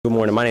Good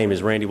morning. My name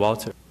is Randy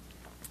Walter.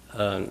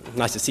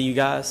 Nice to see you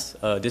guys.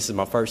 This is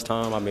my first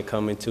time. I've been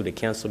coming to the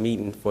council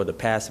meeting for the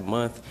past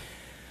month.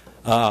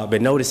 I've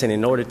been noticing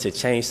in order to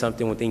change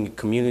something within your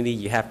community,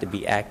 you have to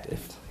be active.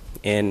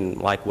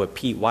 And like what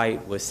Pete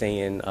White was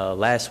saying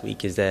last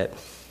week is that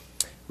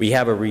we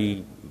have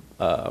the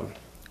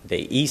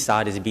east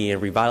side is being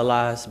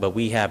revitalized, but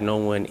we have no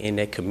one in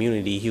that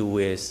community who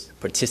is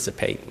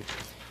participating.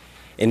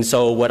 And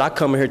so what I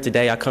come here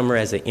today, I come here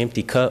as an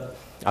empty cup.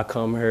 I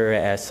come here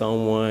as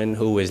someone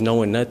who is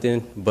knowing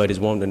nothing but is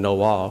wanting to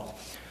know all.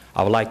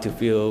 I would like to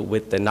fill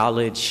with the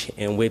knowledge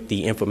and with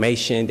the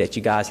information that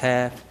you guys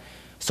have,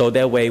 so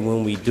that way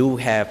when we do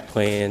have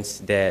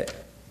plans that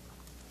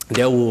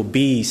there will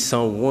be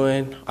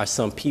someone or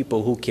some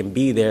people who can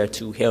be there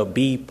to help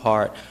be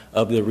part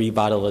of the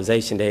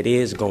revitalization that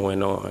is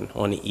going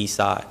on the east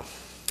side.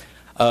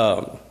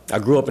 I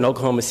grew up in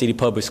Oklahoma City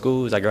Public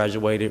Schools. I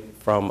graduated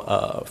from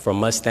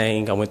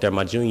Mustang. I went there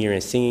my junior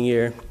and senior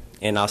year.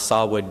 And I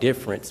saw what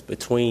difference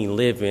between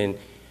living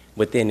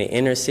within the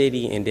inner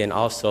city and then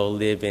also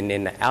living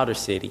in the outer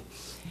city.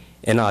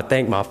 And I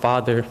thank my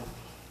father,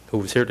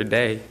 who's here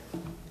today.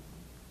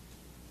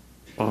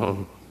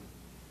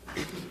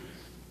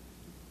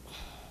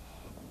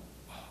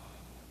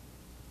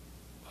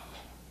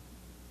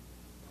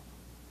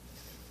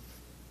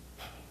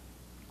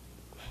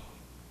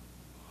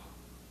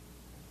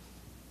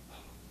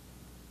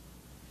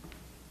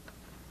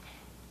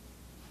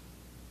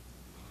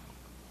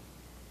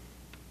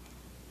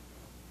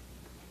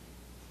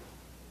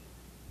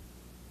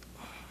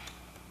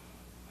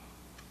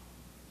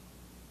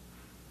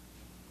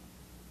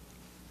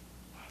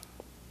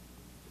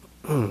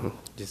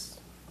 Just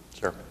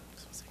sure.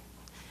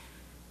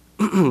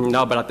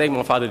 No, but I thank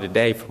my father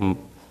today for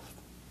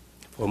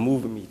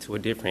moving me to a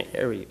different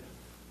area,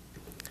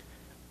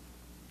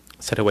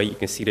 so that way you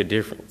can see the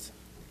difference.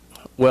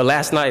 Well,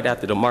 last night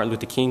after the Martin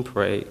Luther King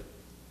parade,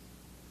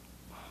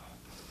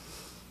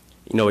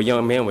 a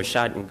young man was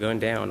shot and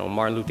gunned down on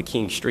Martin Luther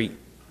King Street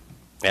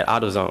at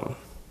AutoZone.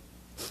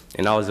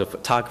 And I was a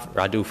photographer.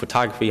 I do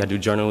photography. I do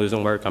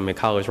journalism work. I'm in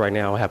college right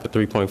now. I have a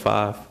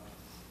 3.5.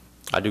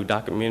 I do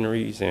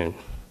documentaries and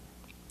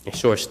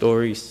short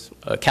stories,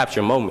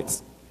 capture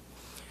moments.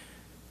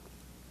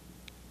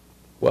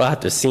 Well,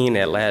 after seeing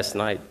that last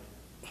night,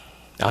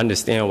 I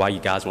understand why you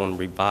guys want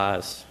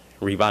to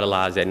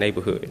revitalize that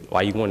neighborhood,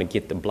 why you want to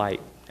get the blight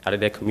out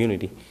of that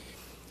community.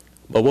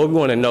 But what we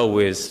want to know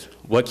is,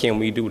 what can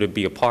we do to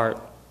be a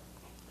part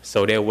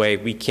so that way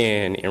we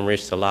can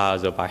enrich the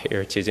lives of our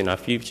heritage and our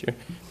future,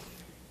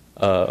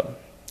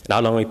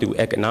 not only through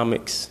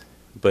economics,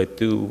 but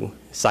through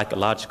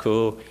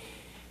psychological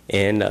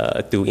and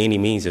through any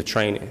means of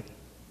training.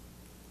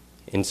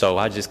 And so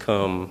I just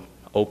come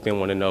open,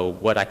 want to know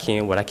what I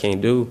can, what I can't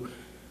do.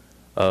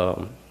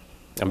 I'm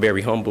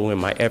very humble in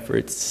my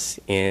efforts,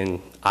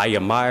 and I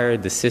admire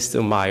the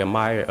system. I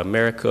admire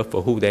America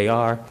for who they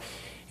are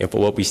and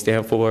for what we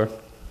stand for.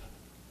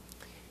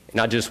 And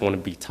I just want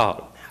to be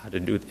taught how to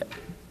do that.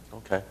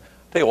 Okay.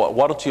 Tell you what,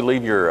 why don't you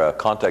leave your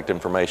contact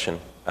information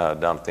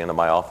down at the end of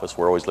my office.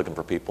 We're always looking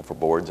for people for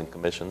boards and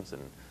commissions,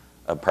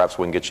 and perhaps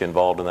we can get you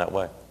involved in that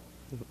way.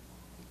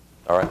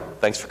 All right,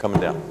 thanks for coming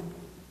down.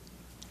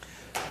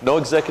 No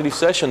executive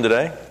session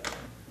today,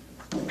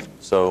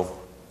 so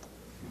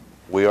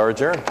we are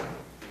adjourned.